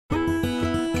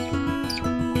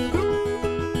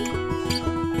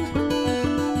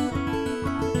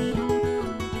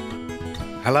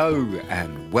Hello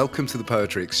and welcome to the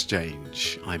Poetry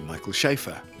Exchange. I'm Michael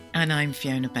Schaefer. And I'm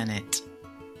Fiona Bennett.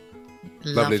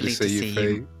 Lovely to see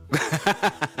you, Fee.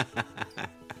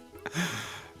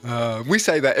 We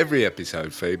say that every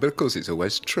episode, Fee, but of course it's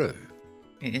always true.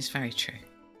 It is very true.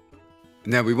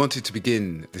 Now, we wanted to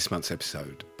begin this month's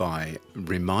episode by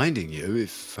reminding you,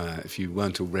 if you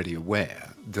weren't already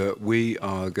aware, that we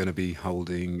are going to be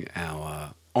holding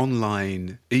our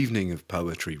online evening of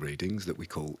poetry readings that we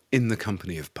call In the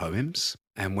Company of Poems.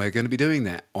 And we're going to be doing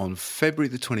that on February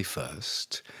the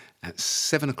 21st at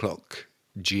 7 o'clock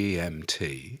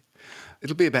GMT.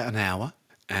 It'll be about an hour,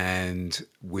 and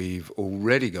we've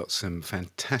already got some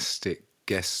fantastic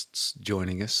guests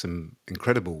joining us, some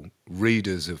incredible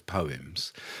readers of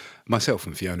poems. Myself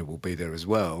and Fiona will be there as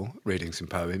well, reading some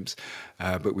poems.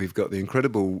 But we've got the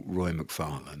incredible Roy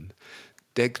McFarlane,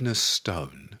 Degna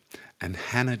Stone, and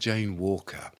Hannah Jane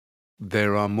Walker.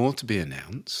 There are more to be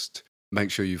announced.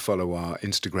 Make sure you follow our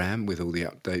Instagram with all the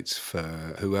updates for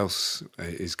who else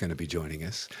is going to be joining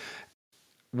us.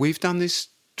 We've done this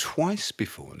twice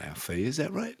before now, Fee, is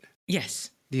that right?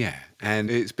 Yes. Yeah, and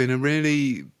it's been a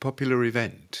really popular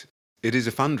event. It is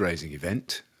a fundraising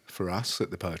event for us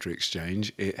at the Poetry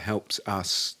Exchange. It helps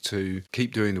us to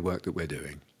keep doing the work that we're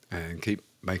doing and keep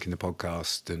making the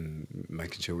podcast and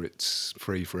making sure it's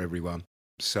free for everyone.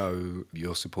 So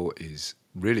your support is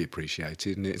really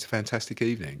appreciated, and it's a fantastic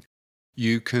evening.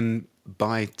 You can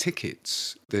buy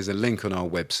tickets. There's a link on our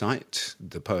website,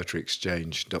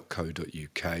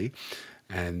 thepoetryexchange.co.uk,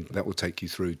 and that will take you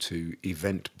through to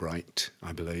Eventbrite,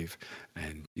 I believe,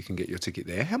 and you can get your ticket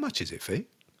there. How much is it, Fee?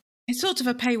 It's sort of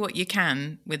a pay what you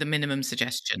can with a minimum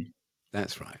suggestion.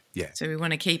 That's right, yeah. So we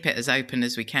want to keep it as open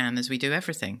as we can, as we do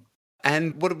everything.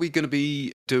 And what are we going to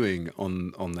be doing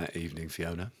on that evening,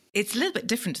 Fiona? It's a little bit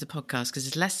different to the podcast because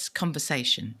it's less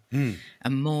conversation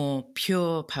and more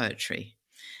pure poetry.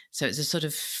 So it's a sort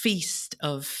of feast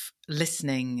of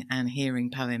listening and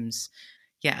hearing poems.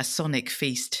 Yeah, a sonic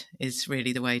feast is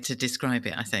really the way to describe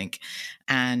it, I think.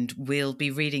 And we'll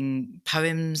be reading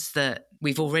poems that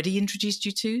we've already introduced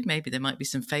you to. Maybe there might be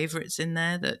some favourites in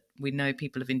there that we know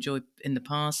people have enjoyed in the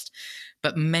past,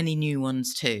 but many new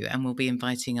ones too. And we'll be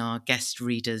inviting our guest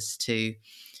readers to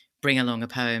bring along a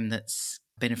poem that's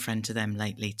been a friend to them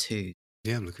lately too.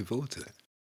 Yeah, I'm looking forward to that.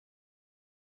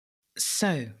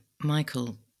 So,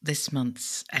 Michael, this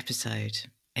month's episode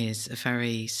is a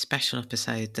very special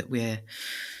episode that we're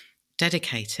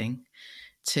dedicating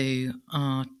to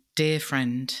our dear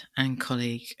friend and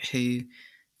colleague who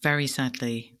very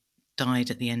sadly died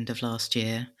at the end of last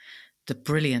year, the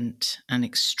brilliant and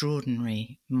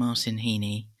extraordinary Martin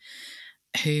Heaney,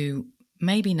 who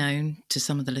may be known to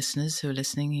some of the listeners who are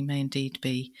listening. He may indeed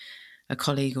be a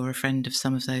colleague or a friend of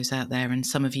some of those out there, and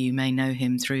some of you may know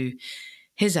him through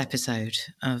his episode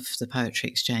of the Poetry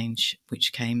Exchange,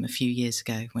 which came a few years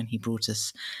ago when he brought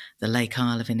us the Lake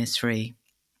Isle of Innisfree.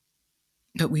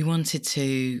 But we wanted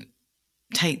to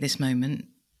take this moment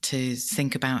to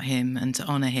think about him and to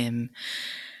honour him.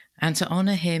 And to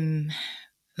honour him,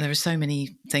 there are so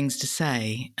many things to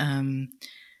say,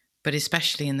 but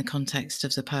especially in the context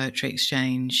of the Poetry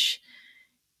Exchange,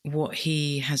 what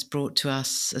he has brought to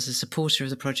us as a supporter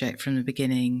of the project from the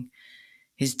beginning,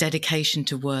 his dedication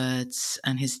to words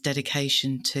and his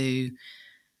dedication to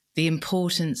the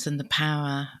importance and the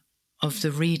power of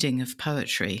the reading of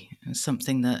poetry,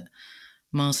 something that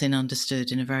Martin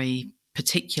understood in a very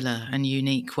particular and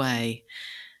unique way.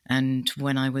 And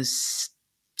when I was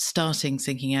starting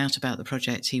thinking out about the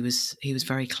project, he was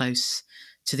very close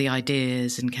to the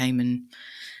ideas and came and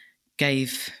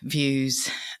gave views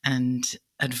and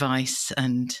advice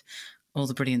and all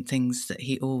the brilliant things that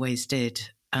he always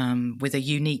did, with a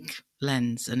unique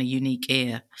lens and a unique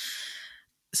ear.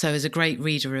 So as a great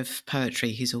reader of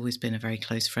poetry, he's always been a very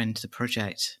close friend to the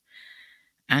project.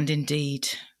 And indeed,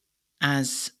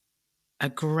 as a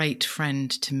great friend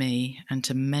to me and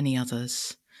to many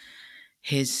others,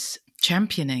 his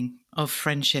championing of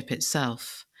friendship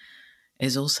itself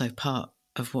is also part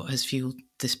of what has fueled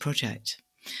this project.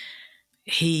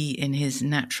 He, in his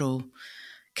natural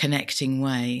connecting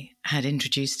way, had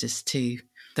introduced us to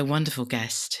the wonderful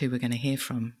guest who we're going to hear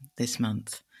from this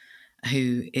month,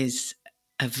 who is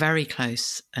a very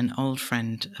close and old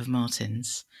friend of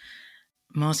Martin's.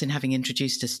 Martin having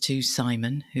introduced us to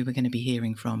Simon, who we're going to be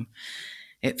hearing from,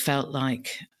 it felt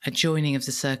like a joining of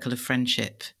the circle of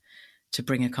friendship to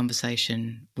bring a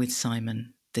conversation with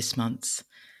Simon this month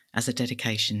as a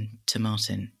dedication to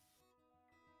Martin.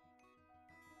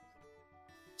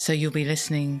 So you'll be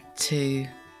listening to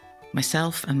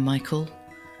myself and Michael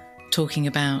talking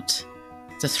about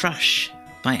The Thrush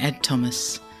by Ed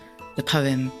Thomas, the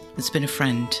poem that's been a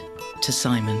friend to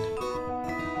Simon.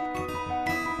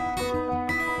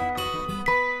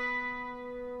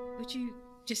 Would you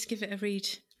just give it a read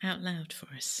out loud for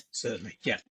us? Certainly,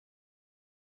 yeah.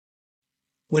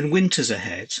 When winter's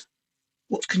ahead,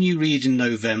 what can you read in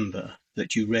November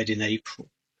that you read in April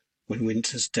when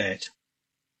winter's dead?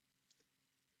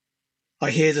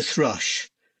 I hear the thrush,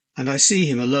 and I see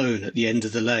him alone at the end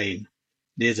of the lane,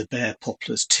 near the bare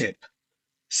poplar's tip,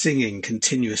 singing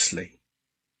continuously.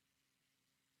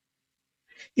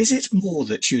 Is it more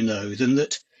that you know than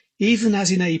that, even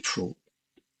as in April,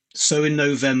 so in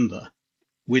November,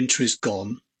 winter is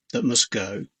gone that must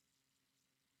go?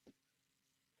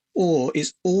 Or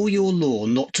is all your law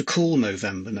not to call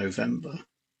November November,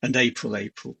 and April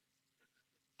April,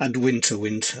 and winter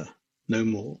winter, no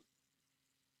more?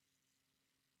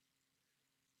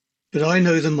 But I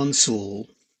know the months all,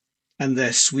 and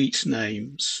their sweet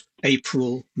names,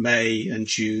 April, May, and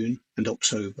June, and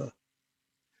October.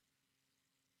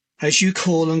 As you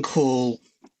call and call,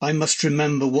 I must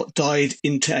remember what died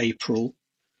into April,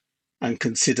 and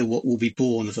consider what will be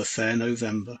born of a fair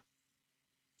November.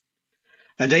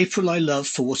 And April I love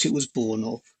for what it was born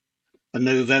of, and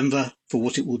November for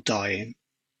what it will die in,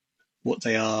 what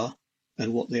they are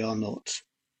and what they are not.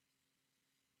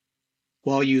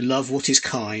 While you love what is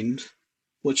kind,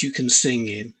 what you can sing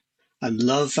in, and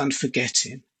love and forget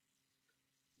in,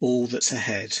 all that's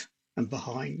ahead and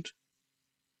behind.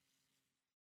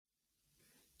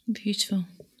 Beautiful.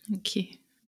 Thank you.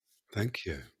 Thank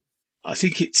you. I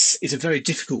think it's a very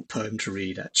difficult poem to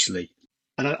read, actually.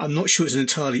 And I'm not sure it's an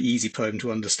entirely easy poem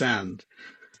to understand.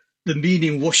 The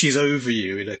meaning washes over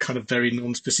you in a kind of very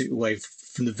non-specific way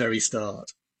from the very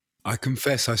start. I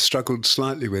confess I struggled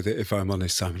slightly with it, if I'm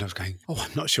honest, Simon. I was going,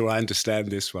 I'm not sure I understand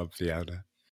this one, Fiona.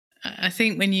 I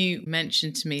think when you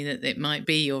mentioned to me that it might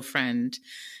be your friend,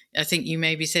 I think you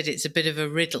maybe said it's a bit of a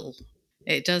riddle.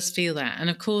 It does feel that.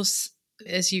 And of course,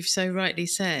 as you've so rightly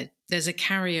said, there's a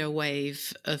carrier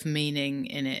wave of meaning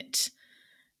in it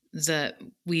that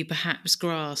we perhaps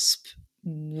grasp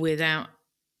without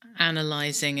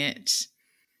analysing it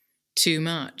too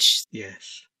much.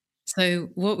 Yes. So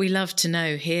what we love to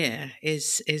know here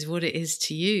is what it is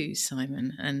to you,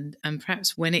 Simon, and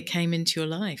perhaps when it came into your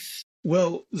life.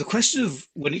 Well, the question of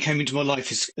when it came into my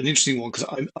life is an interesting one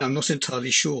because I'm not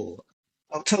entirely sure.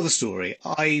 I'll tell the story.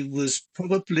 I was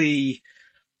probably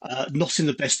not in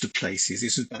the best of places.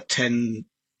 This was about 10,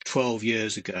 12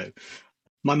 years ago.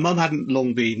 My mum hadn't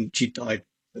long been, she died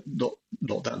not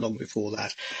that long before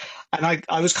that. And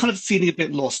I was kind of feeling a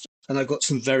bit lost. And I got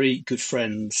some very good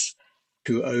friends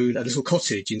who owned a little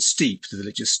cottage in Steep, the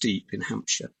village of Steep in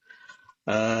Hampshire,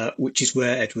 which is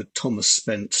where Edward Thomas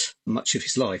spent much of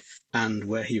his life and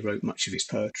where he wrote much of his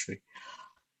poetry.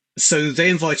 So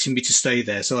they invited me to stay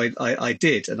there. So I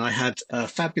did. And I had a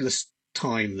fabulous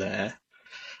time there,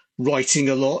 writing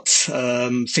a lot,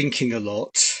 thinking a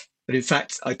lot. And in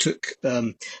fact,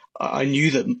 I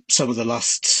knew that some of the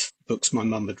last books my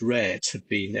mum had read had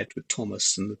been Edward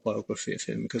Thomas and the biography of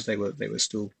him because they were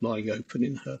still lying open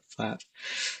in her flat.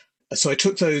 So I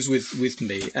took those with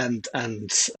me and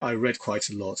I read quite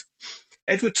a lot.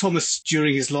 Edward Thomas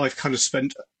during his life kind of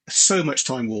spent so much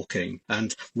time walking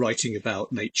and writing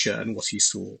about nature and what he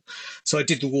saw. So I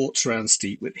did the walks around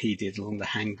Steep that he did along the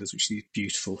hangers, which are these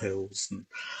beautiful hills.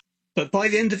 But by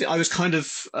the end of it, I was kind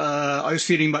of, I was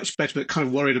feeling much better, but kind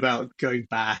of worried about going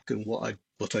back and what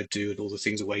I'd do and all the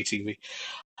things awaiting me.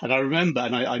 And I remember,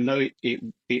 and I know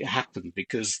it happened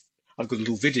because I've got a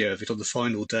little video of it on the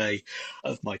final day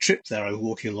of my trip there. I was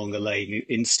walking along a lane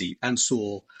in Steep and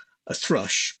saw a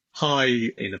thrush high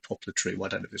in a poplar tree. Well, I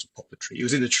don't know if it was a poplar tree. It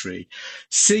was in a tree,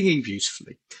 singing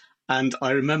beautifully. And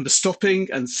I remember stopping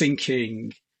and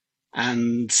thinking,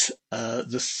 and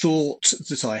the thought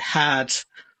that I had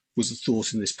was the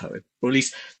thought in this poem, or at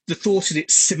least the thought in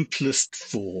its simplest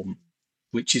form,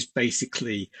 which is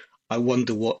basically, I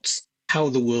wonder how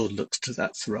the world looks to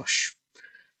that thrush.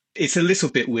 It's a little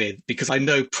bit weird because I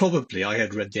know probably I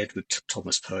had read the Edward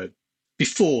Thomas poem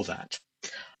before that,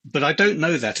 but I don't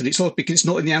know that. And it's odd because it's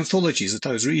not in the anthologies that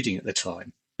I was reading at the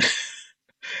time.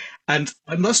 And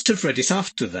I must have read it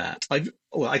after that.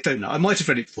 I don't know. I might have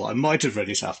read it before. I might have read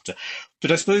it after.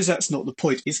 But I suppose that's not the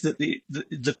point. It's that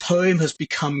the poem has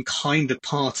become kind of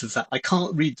part of that. I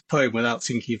can't read the poem without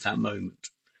thinking of that moment.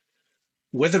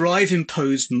 Whether I've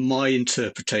imposed my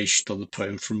interpretation on the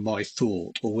poem from my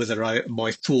thought, or whether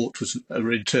my thought was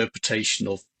an interpretation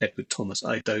of Edward Thomas,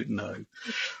 I don't know.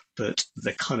 But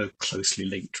they're kind of closely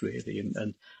linked, really.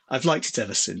 And I've liked it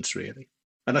ever since, really.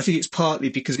 And I think it's partly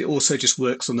because it also just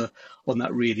works on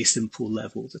that really simple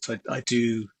level that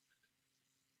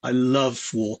I love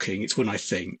walking. It's when I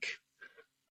think.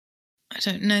 I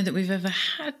don't know that we've ever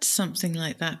had something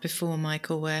like that before,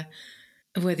 Michael, where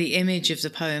the image of the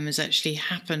poem has actually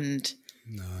happened.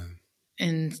 No.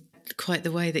 In quite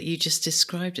the way that you just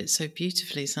described it so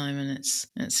beautifully, Simon.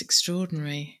 It's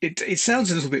extraordinary. It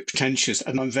sounds a little bit pretentious,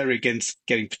 and I'm very against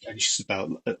getting pretentious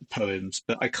about poems,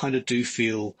 but I kind of do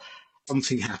feel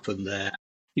something happened there.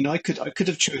 I could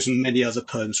have chosen many other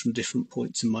poems from different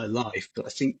points in my life, but I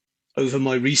think over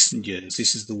my recent years,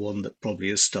 this is the one that probably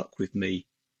has stuck with me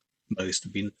most,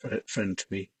 and been a friend to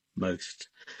me most.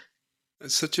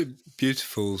 It's such a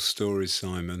beautiful story,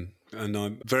 Simon, and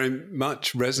I very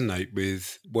much resonate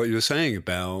with what you were saying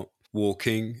about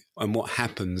walking and what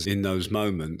happens in those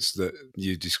moments that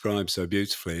you describe so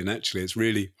beautifully. And actually, it's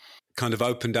really kind of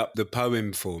opened up the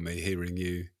poem for me, hearing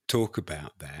you talk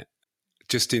about that.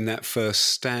 Just in that first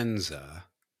stanza,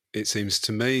 it seems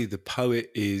to me the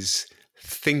poet is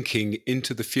thinking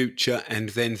into the future and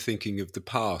then thinking of the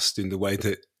past in the way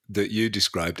that you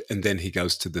described, and then he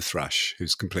goes to the thrush,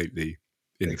 who's completely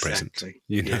in the present.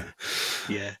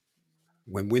 Yeah.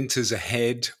 When winter's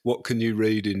ahead, what can you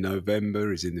read in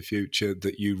November is in the future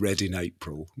that you read in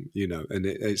April, and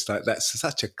it's like that's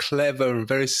such a clever and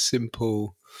very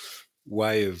simple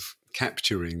way of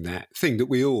capturing that thing that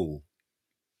we all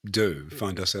do,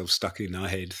 find ourselves stuck in our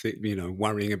head,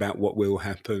 worrying about what will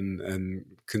happen and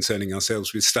concerning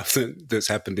ourselves with stuff that's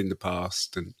happened in the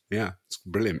past. And yeah, it's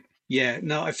brilliant. Yeah,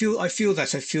 no, I feel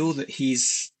that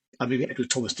he's. I mean, Edward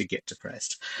Thomas did get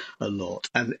depressed a lot,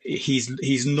 and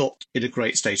he's not in a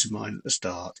great state of mind at the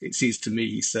start. It seems to me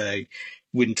he's saying,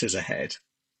 "Winter's ahead.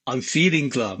 I'm feeling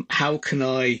glum. How can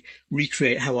I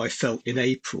recreate how I felt in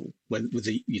April with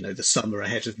the summer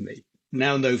ahead of me?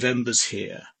 Now November's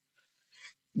here.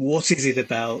 What is it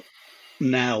about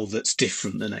now that's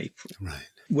different than April? Right.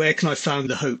 Where can I find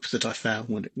the hope that I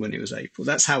found when it was April?"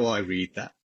 That's how I read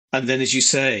that. And then, as you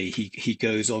say, he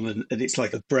goes on and it's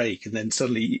like a break. And then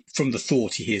suddenly from the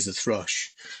thought, he hears a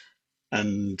thrush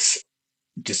and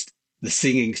just the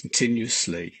singing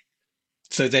continuously.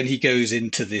 So then he goes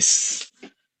into this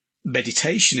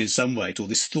meditation in some way, or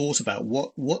this thought about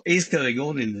what is going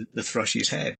on in the thrush's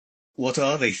head. What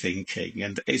are they thinking?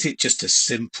 And is it just a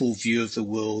simple view of the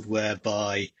world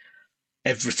whereby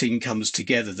everything comes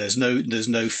together? There's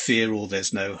no fear or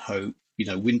there's no hope.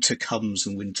 Winter comes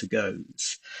and winter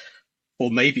goes.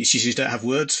 Or maybe it's just you don't have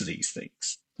words for these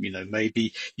things.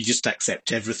 Maybe you just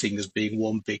accept everything as being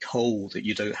one big whole, that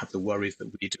you don't have the worries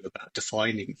that we do about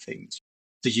defining things.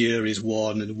 The year is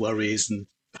one and worries and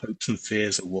hopes and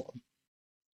fears are one.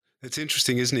 It's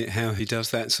interesting, isn't it, how he does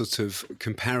that sort of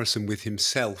comparison with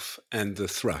himself and the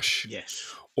thrush.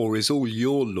 Yes. Or is all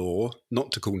your law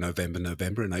not to call November,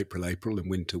 November, and April, April, and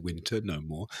winter, winter, no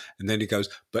more? And then he goes,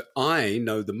 but I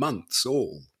know the months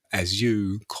all, as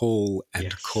you call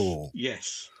and call.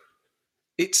 Yes.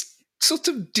 It's sort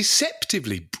of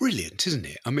deceptively brilliant, isn't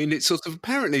it? I mean, it's sort of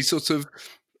apparently sort of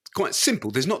quite simple.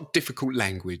 There's not difficult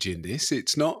language in this.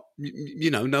 It's not,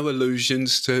 no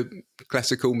allusions to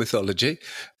classical mythology.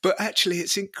 But actually,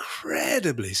 it's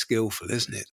incredibly skillful,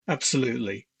 isn't it?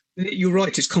 Absolutely. You're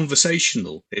right. It's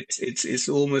conversational. It's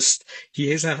almost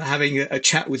he is having a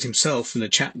chat with himself and a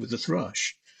chat with the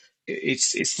thrush.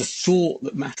 It's the thought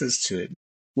that matters to him.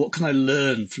 What can I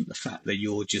learn from the fact that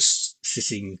you're just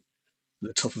sitting at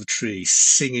the top of a tree,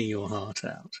 singing your heart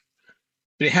out?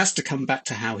 But it has to come back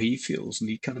to how he feels,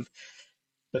 and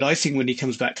But I think when he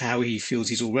comes back to how he feels,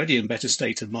 he's already in a better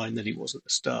state of mind than he was at the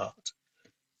start.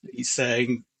 He's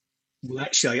saying, "Well,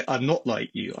 actually, I'm not like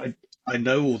you. I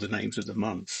know all the names of the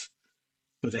month,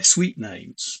 but they're sweet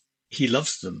names. He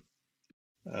loves them."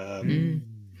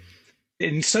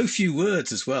 In so few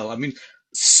words as well. I mean,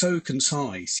 so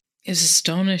concise. It's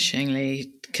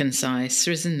astonishingly concise,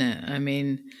 isn't it? I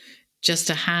mean, just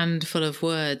a handful of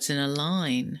words in a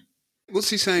line.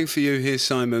 What's he saying for you here,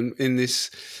 Simon, in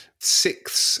this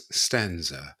sixth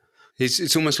stanza?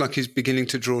 It's almost like he's beginning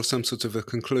to draw some sort of a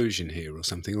conclusion here or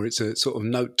something, or it's a sort of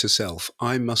note to self.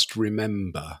 I must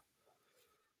remember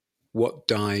what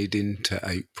died into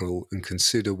April and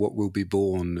consider what will be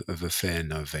born of a fair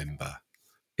November.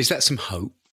 Is that some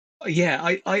hope? Yeah,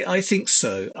 I think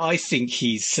so. I think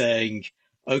he's saying,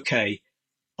 okay,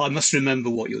 I must remember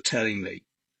what you're telling me.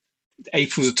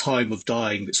 April's a time of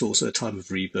dying, but it's also a time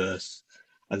of rebirth.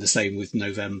 And the same with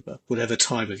November. Whatever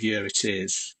time of year it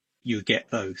is, you get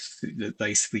both.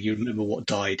 Basically, you remember what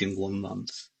died in one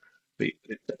month, but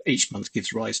each month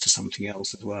gives rise to something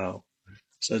else as well.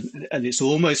 So, and it's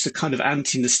almost a kind of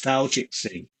anti-nostalgic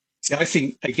thing. See, I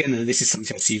think, again, and this is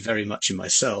something I see very much in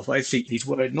myself, I think he's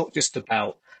worried not just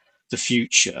about the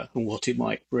future and what it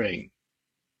might bring,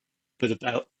 but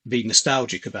about being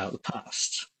nostalgic about the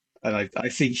past. And I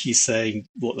think he's saying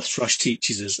what the Thrush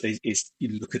teaches us is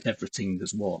you look at everything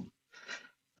as one.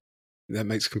 That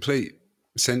makes complete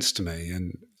sense to me.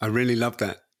 And I really love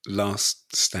that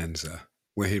last stanza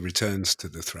where he returns to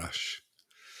the thrush.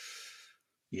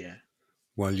 Yeah.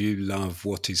 While you love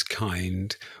what is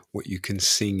kind, what you can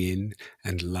sing in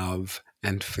and love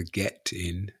and forget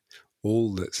in,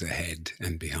 all that's ahead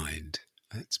and behind.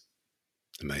 That's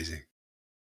amazing.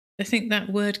 I think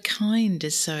that word kind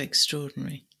is so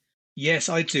extraordinary. Yes,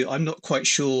 I do. I'm not quite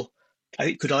sure.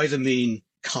 It could either mean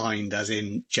kind, as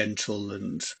in gentle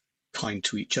and kind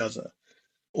to each other,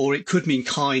 or it could mean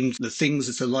kind, the things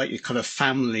that are like a kind of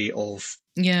family of.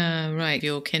 Yeah, right.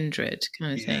 Your kindred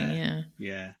kind of thing. Yeah.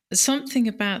 Yeah. Something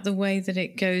about the way that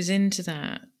it goes into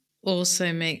that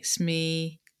also makes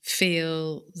me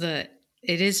feel that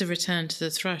it is a return to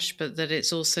the thrush, but that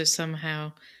it's also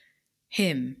somehow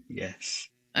him. Yes.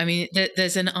 I mean,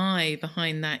 there's an I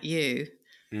behind that you,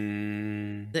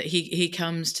 that he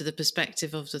comes to the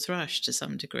perspective of the thrush to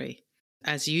some degree,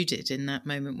 as you did in that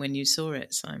moment when you saw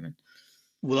it, Simon.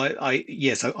 Well,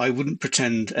 I wouldn't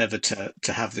pretend ever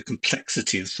to have the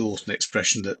complexity of thought and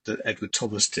expression that Edward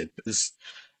Thomas did, but there's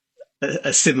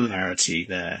a similarity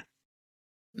there.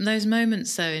 Those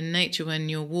moments, though, in nature when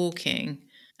you're walking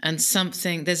and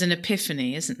there's an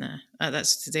epiphany, isn't there?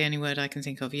 That's the only word I can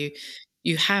think of.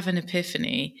 You have an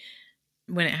epiphany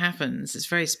when it happens. It's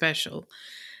very special.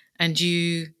 And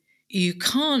you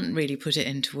can't really put it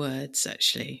into words,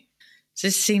 actually. So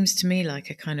this seems to me like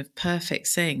a kind of perfect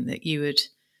thing that you would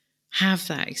have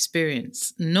that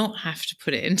experience, not have to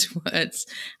put it into words,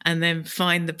 and then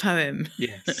find the poem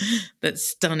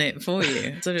that's done it for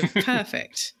you. Sort of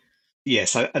perfect.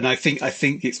 Yes, I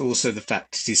think it's also the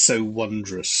fact that he's so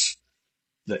wondrous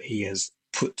that he has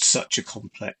put such a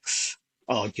complex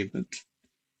argument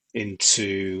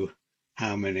into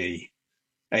how many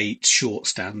 8 short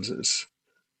stanzas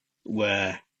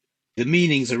where the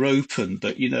meanings are open,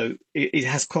 but it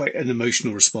has quite an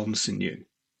emotional response in you.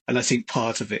 And I think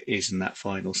part of it is in that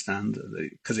final stanza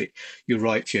because you're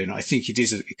right, Fiona. I think it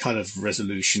is a kind of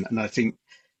resolution, and I think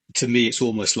to me it's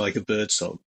almost like a bird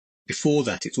song. Before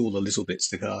that, it's all a little bit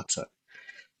staccato.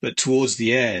 But towards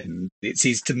the end, it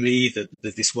seems to me that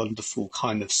this wonderful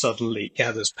kind of suddenly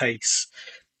gathers pace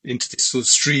into this sort of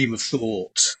stream of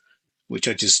thought, which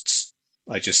I just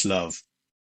love.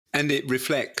 And it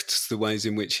reflects the ways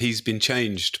in which he's been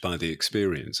changed by the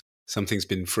experience. Something's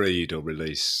been freed or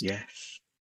released. Yes.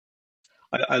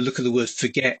 I look at the word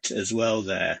forget as well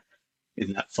there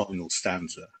in that final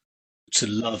stanza. To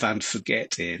love and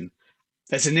forget in.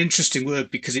 That's an interesting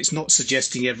word because it's not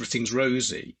suggesting everything's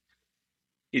rosy.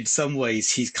 In some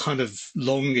ways, he's kind of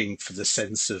longing for the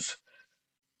sense of,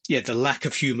 the lack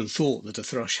of human thought that a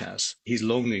thrush has. He's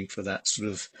longing for that sort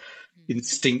of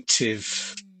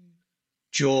instinctive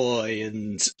joy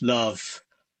and love,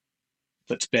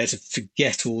 but to be able to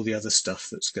forget all the other stuff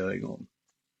that's going on.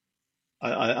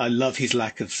 I love his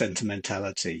lack of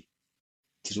sentimentality.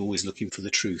 He's always looking for the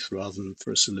truth rather than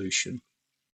for a solution.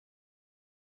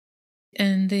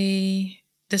 And the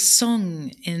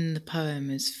song in the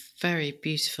poem is very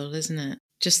beautiful, isn't it?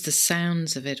 Just the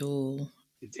sounds of it all.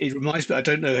 It reminds me, I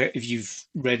don't know if you've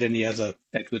read any other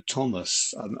Edward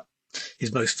Thomas.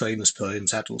 His most famous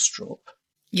poem's Addlestrop.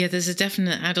 Yeah, there's a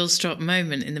definite Addlestrop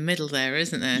moment in the middle there,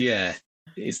 isn't there? Yeah.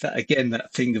 It's that, again,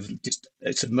 that thing of just,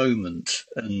 it's a moment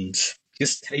and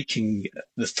just taking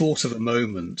the thought of a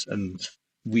moment and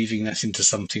weaving that into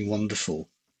something wonderful.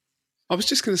 I was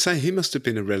just going to say, he must have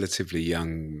been a relatively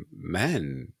young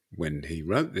man when he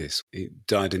wrote this. He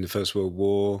died in the First World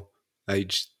War,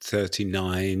 aged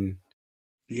 39.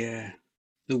 Yeah.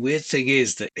 The weird thing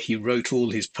is that he wrote all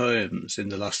his poems in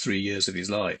the last 3 years of his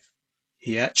life.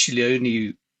 He actually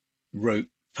only wrote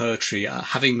poetry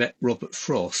having met Robert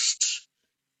Frost.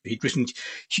 He'd written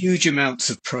huge amounts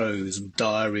of prose and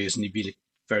diaries, and he'd been a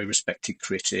very respected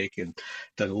critic and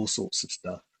done all sorts of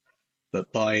stuff.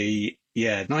 But by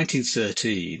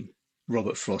 1913,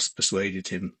 Robert Frost persuaded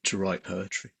him to write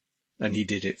poetry, and he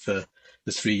did it for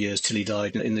the 3 years till he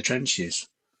died in the trenches.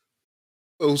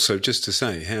 Also, just to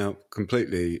say how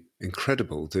completely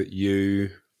incredible that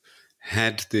you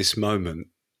had this moment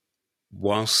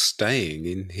whilst staying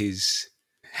in his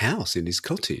house, in his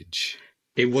cottage.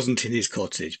 It wasn't in his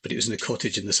cottage, but it was in a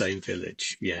cottage in the same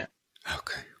village. Yeah.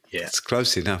 Okay. Yeah. It's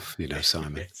close enough,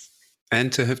 Simon. Yes.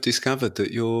 And to have discovered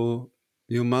that your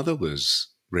mother was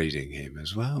reading him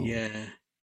as well. Yeah.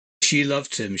 She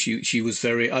loved him. She was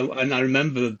very, and I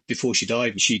remember before she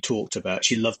died, she talked about,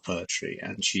 she loved poetry,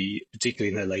 and she,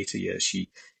 particularly in her later years,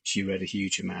 she read a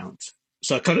huge amount.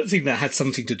 So I kind of think that had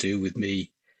something to do with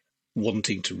me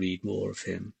wanting to read more of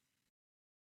him.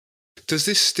 Does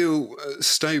this still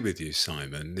stay with you,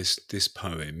 Simon? This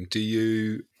poem? Do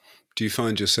you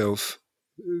find yourself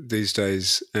these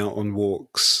days out on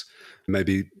walks,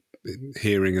 maybe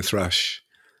hearing a thrush,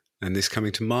 and this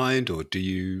coming to mind, or do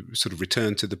you sort of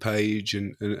return to the page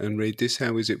and read this?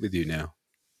 How is it with you now?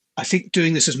 I think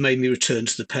doing this has made me return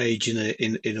to the page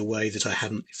in a way that I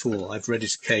hadn't before. I've read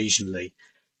it occasionally,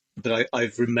 but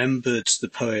I've remembered the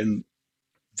poem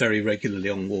very regularly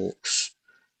on walks,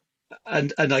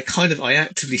 and I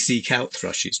actively seek out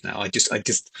thrushes now. I just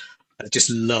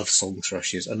love song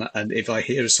thrushes, and if I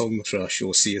hear a song thrush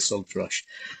or see a song thrush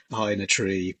high in a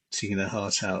tree singing their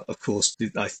heart out, of course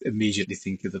I immediately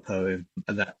think of the poem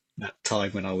and that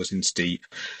time when I was in Steep,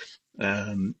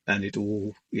 and it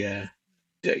all, yeah,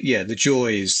 the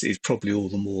joy is probably all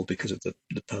the more because of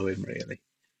the poem, really.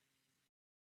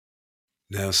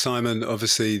 Now, Simon,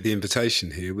 obviously the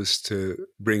invitation here was to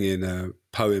bring in a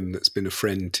poem that's been a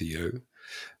friend to you.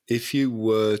 If you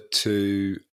were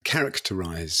to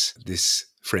characterise this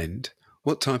friend,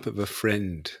 what type of a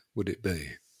friend would it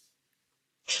be?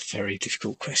 Very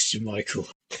difficult question, Michael.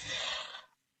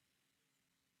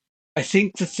 I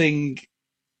think the thing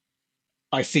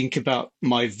I think about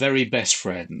my very best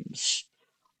friends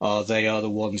are they are the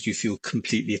ones you feel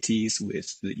completely at ease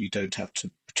with, that you don't have to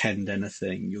pretend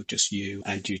anything. You're just you,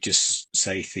 and you just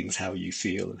say things how you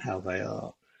feel and how they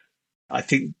are. I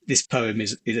think this poem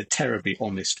is a terribly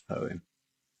honest poem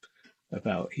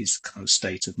about his kind of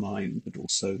state of mind, but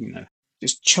also,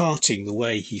 just charting the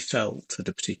way he felt at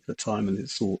a particular time and the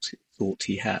thought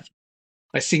he had.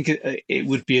 I think it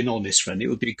would be an honest friend. It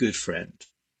would be a good friend.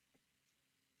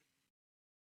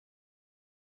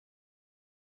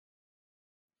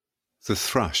 The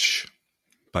Thrush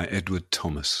by Edward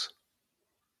Thomas.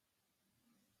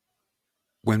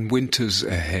 When winter's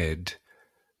ahead,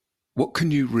 what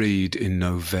can you read in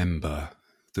November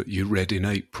that you read in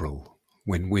April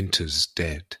when winter's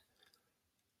dead?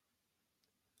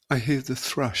 I hear the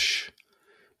thrush,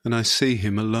 and I see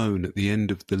him alone at the end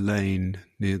of the lane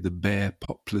near the bare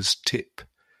poplar's tip,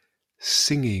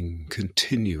 singing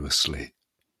continuously.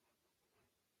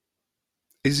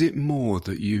 Is it more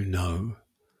that you know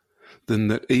than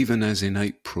that even as in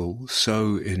April,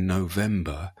 so in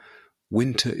November,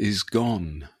 winter is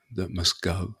gone that must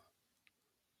go?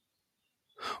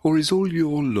 Or is all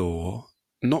your law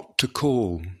not to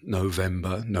call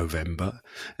November, November,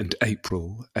 and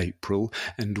April, April,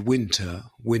 and winter,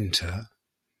 winter,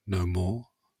 no more?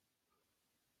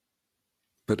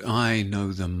 But I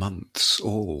know the months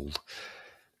all,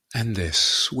 and their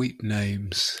sweet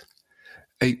names,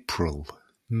 April,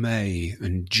 May,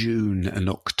 and June, and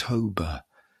October.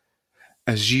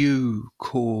 As you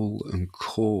call and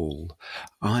call,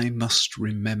 I must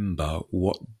remember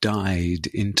what died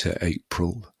into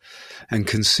April, and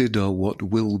consider what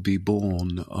will be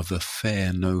born of a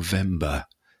fair November.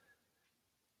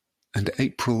 And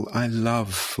April I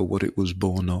love for what it was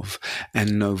born of,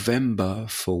 and November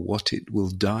for what it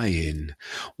will die in,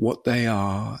 what they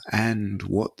are and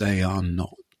what they are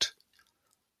not.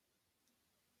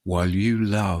 While you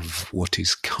love what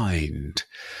is kind,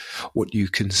 what you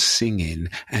can sing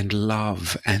in and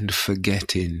love and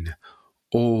forget in,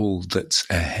 all that's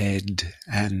ahead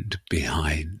and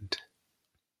behind.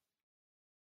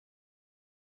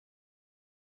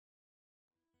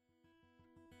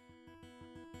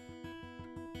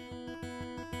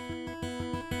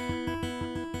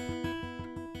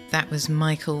 That was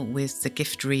Michael with the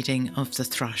gift reading of The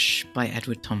Thrush by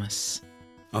Edward Thomas.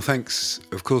 Our thanks,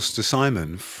 of course, to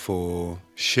Simon for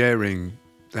sharing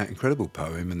that incredible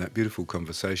poem and that beautiful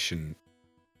conversation.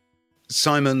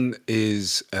 Simon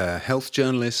is a health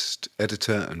journalist,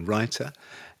 editor and writer,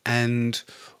 and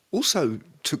also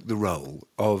took the role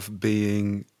of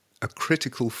being a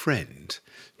critical friend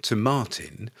to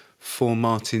Martin for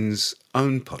Martin's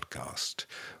own podcast,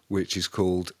 which is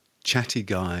called Chatty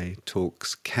Guy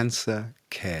Talks Cancer,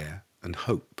 Care and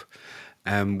Hope.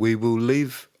 And we will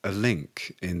leave a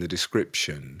link in the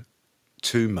description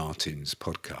to Martin's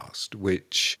podcast,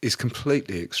 which is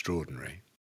completely extraordinary.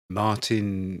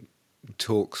 Martin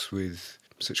talks with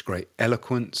such great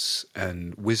eloquence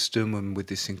and wisdom and with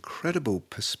this incredible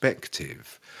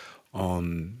perspective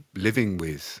on living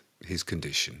with his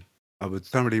condition. I would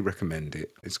thoroughly recommend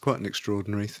it. It's quite an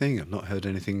extraordinary thing. I've not heard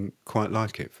anything quite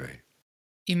like it, Fee.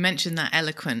 You mentioned that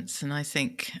eloquence, and I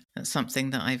think that's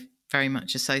something that I very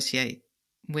much associate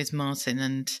with Martin,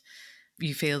 and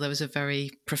you feel there was a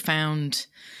very profound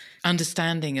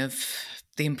understanding of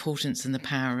the importance and the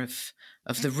power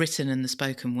of the written and the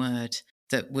spoken word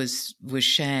that was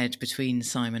shared between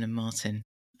Simon and Martin.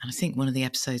 And I think one of the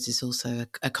episodes is also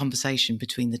a conversation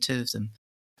between the two of them.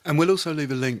 And we'll also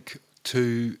leave a link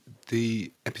to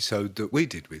the episode that we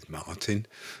did with Martin,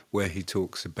 where he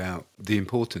talks about the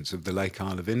importance of the Lake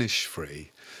Isle of Innisfree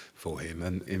for him.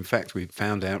 And in fact, we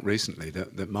found out recently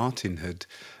that Martin had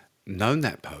known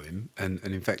that poem and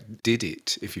in fact did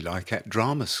it, if you like, at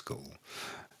drama school.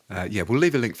 We'll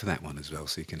leave a link for that one as well,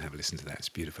 so you can have a listen to that. It's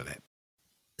beautiful.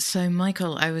 So,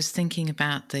 Michael, I was thinking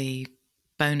about the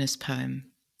bonus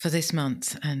poem for this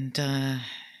month, and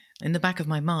in the back of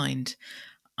my mind,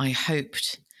 I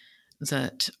hoped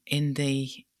that in the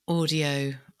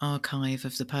audio archive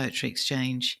of the Poetry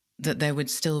Exchange, that there would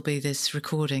still be this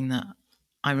recording that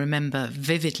I remember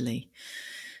vividly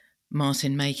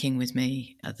Martin making with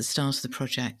me at the start of the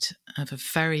project of a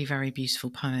very, very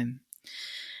beautiful poem.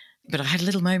 But I had a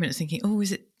little moment of thinking,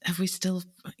 have we still,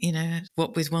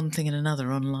 what with one thing and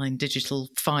another, online digital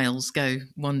files go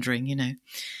wandering,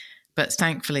 But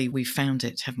thankfully we found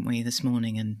it, haven't we, this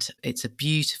morning? And it's a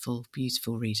beautiful,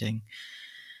 beautiful reading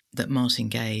that Martin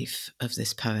gave of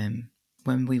this poem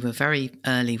when we were very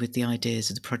early with the ideas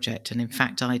of the project. And in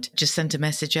fact, I'd just sent a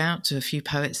message out to a few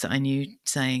poets that I knew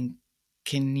saying,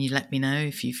 can you let me know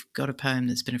if you've got a poem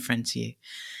that's been a friend to you?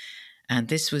 And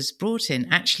this was brought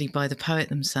in actually by the poet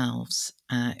themselves.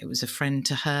 It was a friend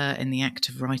to her in the act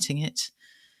of writing it.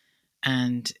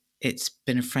 And it's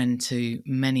been a friend to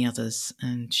many others.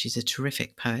 And she's a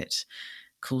terrific poet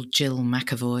called Jill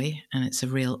McAvoy. And it's a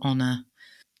real honour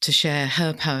to share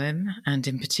her poem, and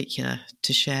in particular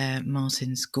to share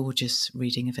Martin's gorgeous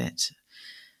reading of it.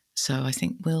 So I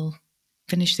think we'll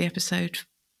finish the episode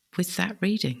with that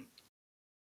reading.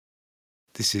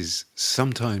 This is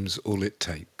Sometimes All It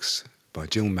Takes by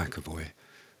Jill McAvoy,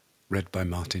 read by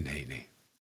Martin Heaney.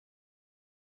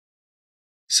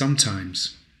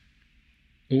 Sometimes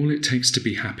all it takes to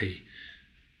be happy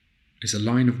is a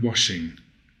line of washing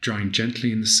drying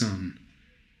gently in the sun,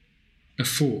 a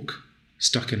fork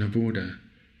stuck in a border,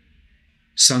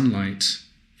 sunlight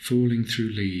falling through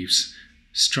leaves,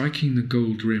 striking the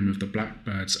gold rim of the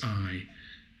blackbird's eye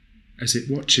as it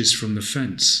watches from the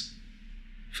fence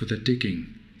for the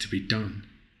digging to be done.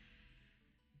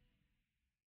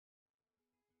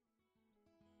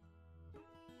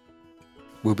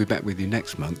 We'll be back with you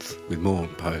next month with more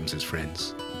Poems as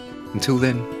Friends. Until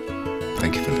then,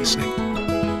 thank you for listening.